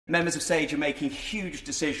Members of Sage are making huge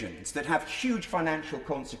decisions that have huge financial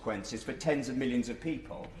consequences for tens of millions of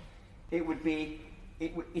people.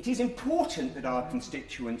 It is important that our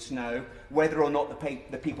constituents know whether or not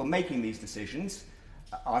the people making these decisions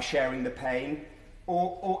are sharing the pain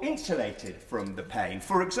or insulated from the pain.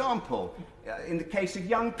 For example, in the case of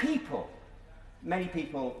young people,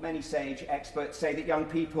 many Sage experts say that young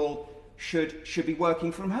people should be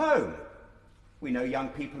working from home. We know young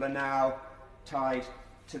people are now tied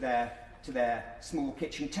to their small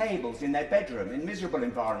kitchen tables in their bedroom in miserable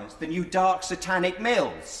environments, the new dark satanic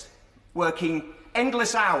mills, working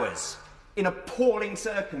endless hours in appalling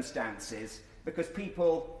circumstances because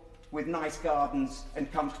people with nice gardens and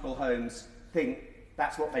comfortable homes think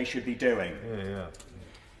that's what they should be doing. Yeah.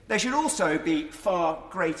 There should also be far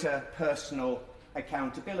greater personal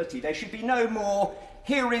accountability. There should be no more,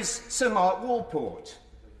 here is Sir Mark Walport,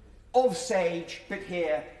 of Sage, but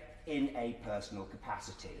here in a personal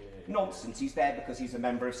capacity. Nonsense, he's there because he's a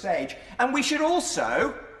member of Sage. And we should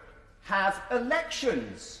also have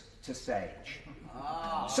elections to Sage.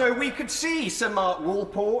 So we could see Sir Mark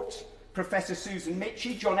Walport, Professor Susan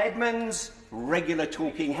Mitchie, John Edmonds, regular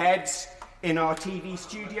talking heads in our TV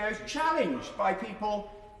studios, challenged by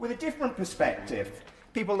people with a different perspective.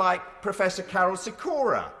 People like Professor Carol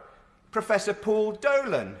Sikora, Professor Paul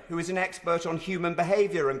Dolan, who is an expert on human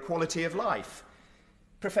behaviour and quality of life,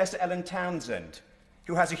 Professor Ellen Townsend,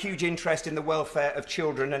 who has a huge interest in the welfare of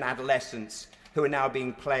children and adolescents who are now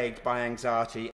being plagued by anxiety